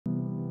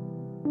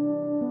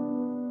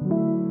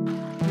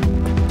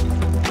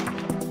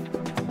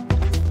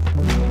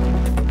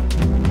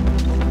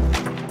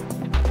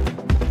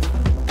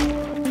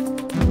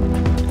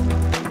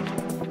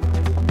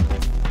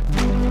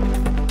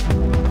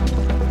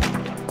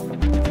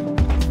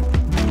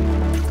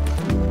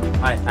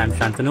I'm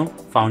Shantanu,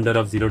 founder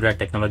of ZeroDRAG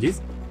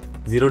Technologies.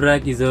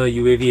 ZeroDRAG is a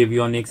UAV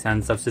avionics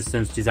and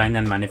subsystems design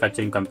and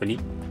manufacturing company.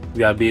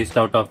 We are based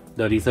out of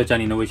the Research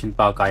and Innovation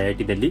Park,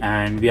 IIT Delhi,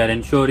 and we are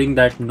ensuring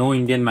that no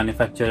Indian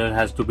manufacturer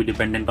has to be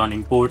dependent on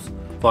imports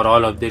for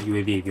all of their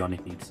UAV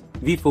avionic needs.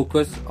 We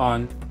focus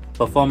on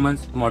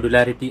performance,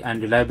 modularity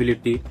and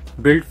reliability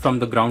built from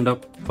the ground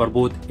up for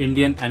both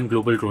Indian and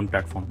global drone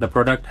platform. The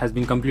product has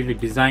been completely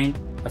designed,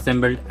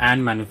 assembled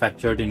and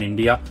manufactured in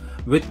India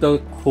with the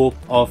hope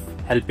of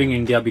helping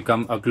India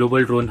become a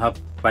global drone hub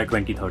by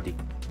 2030.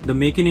 The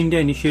Make in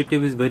India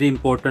initiative is very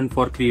important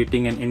for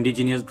creating an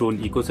indigenous drone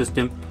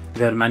ecosystem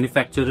where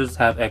manufacturers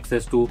have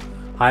access to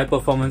high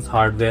performance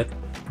hardware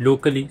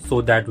locally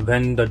so that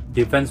when the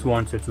defense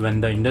wants it,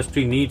 when the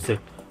industry needs it,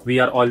 we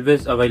are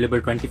always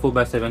available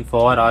 24/7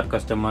 for our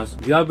customers.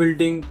 We are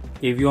building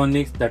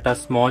avionics that are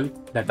small,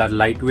 that are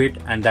lightweight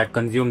and that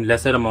consume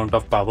lesser amount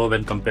of power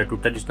when compared to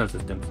traditional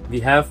systems. We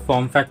have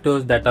form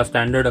factors that are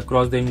standard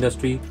across the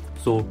industry,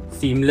 so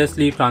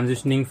seamlessly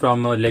transitioning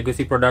from a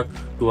legacy product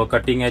to a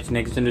cutting edge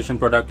next generation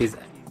product is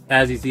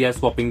as easy as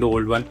swapping the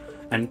old one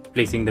and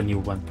placing the new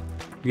one.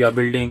 We are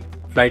building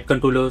flight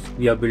controllers,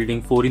 we are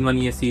building 4-in-1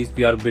 ESCs,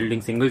 we are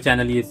building single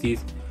channel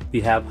ESCs,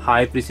 we have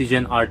high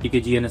precision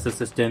RTK GNSS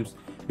systems.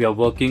 We are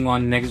working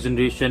on next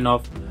generation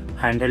of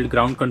handheld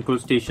ground control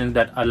stations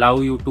that allow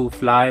you to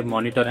fly,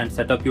 monitor and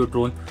set up your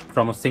drone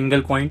from a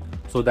single point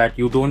so that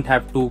you don't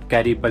have to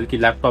carry bulky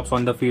laptops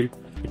on the field.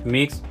 It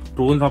makes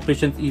drone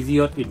operations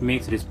easier. It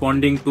makes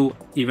responding to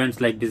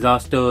events like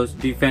disasters,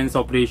 defense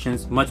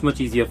operations much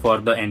easier for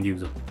the end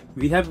user.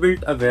 We have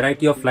built a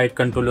variety of flight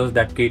controllers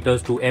that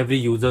caters to every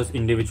user's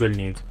individual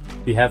needs.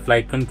 We have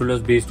flight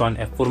controllers based on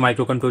F4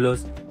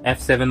 microcontrollers,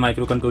 F7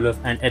 microcontrollers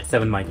and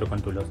H7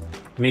 microcontrollers,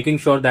 making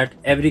sure that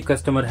every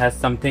customer has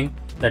something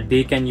that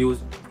they can use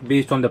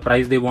based on the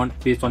price they want,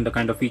 based on the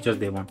kind of features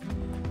they want.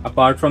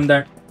 Apart from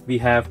that, we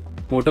have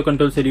motor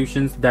control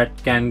solutions that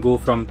can go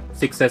from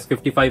 6S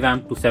 55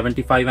 amp to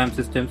 75 amp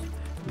systems.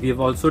 We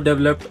have also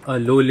developed a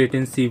low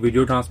latency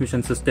video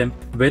transmission system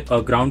with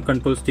a ground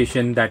control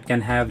station that can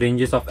have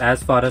ranges of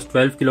as far as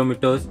 12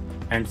 kilometers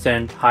and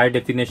send high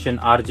definition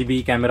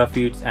RGB camera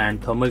feeds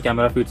and thermal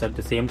camera feeds at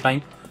the same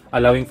time,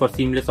 allowing for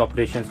seamless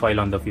operations while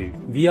on the field.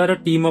 We are a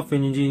team of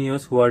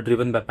engineers who are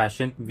driven by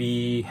passion.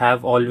 We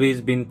have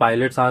always been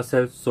pilots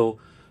ourselves, so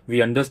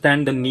we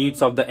understand the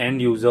needs of the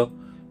end user.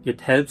 It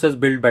helps us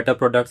build better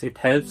products. It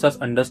helps us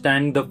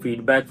understand the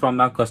feedback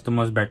from our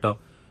customers better.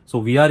 So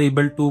we are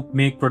able to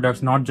make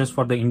products not just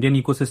for the Indian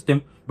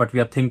ecosystem, but we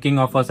are thinking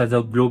of us as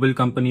a global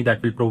company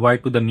that will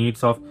provide to the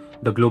needs of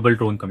the global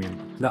drone community.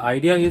 The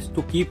idea is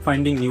to keep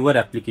finding newer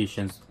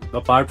applications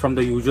apart from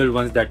the usual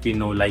ones that we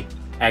know, like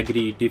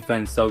agri,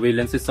 defense,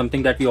 surveillance is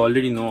something that we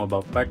already know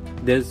about, but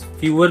there's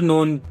fewer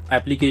known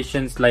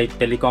applications like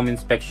telecom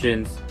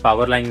inspections,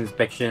 power line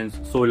inspections,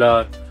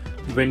 solar,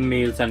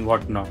 windmills and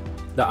whatnot.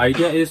 The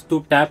idea is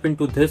to tap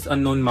into this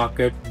unknown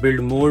market, build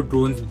more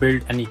drones,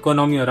 build an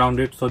economy around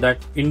it so that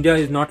India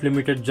is not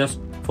limited just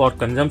for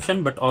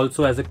consumption but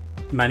also as a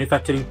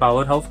manufacturing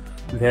powerhouse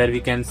where we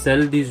can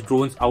sell these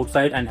drones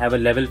outside and have a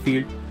level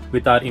field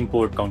with our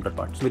import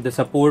counterparts. With the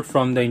support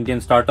from the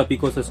Indian startup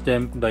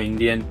ecosystem, the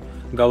Indian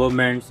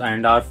governments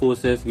and our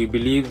forces, we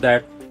believe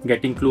that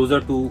getting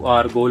closer to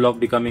our goal of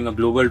becoming a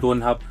global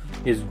drone hub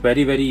is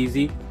very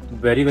easy,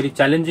 very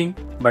challenging,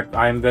 but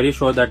I am very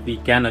sure that we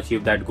can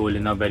achieve that goal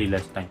in a very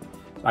less time.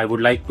 I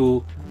would like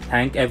to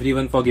thank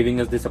everyone for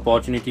giving us this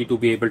opportunity to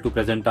be able to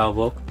present our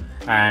work,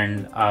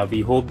 and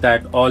we hope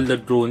that all the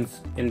drones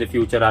in the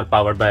future are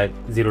powered by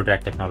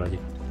ZeroDRAG technology.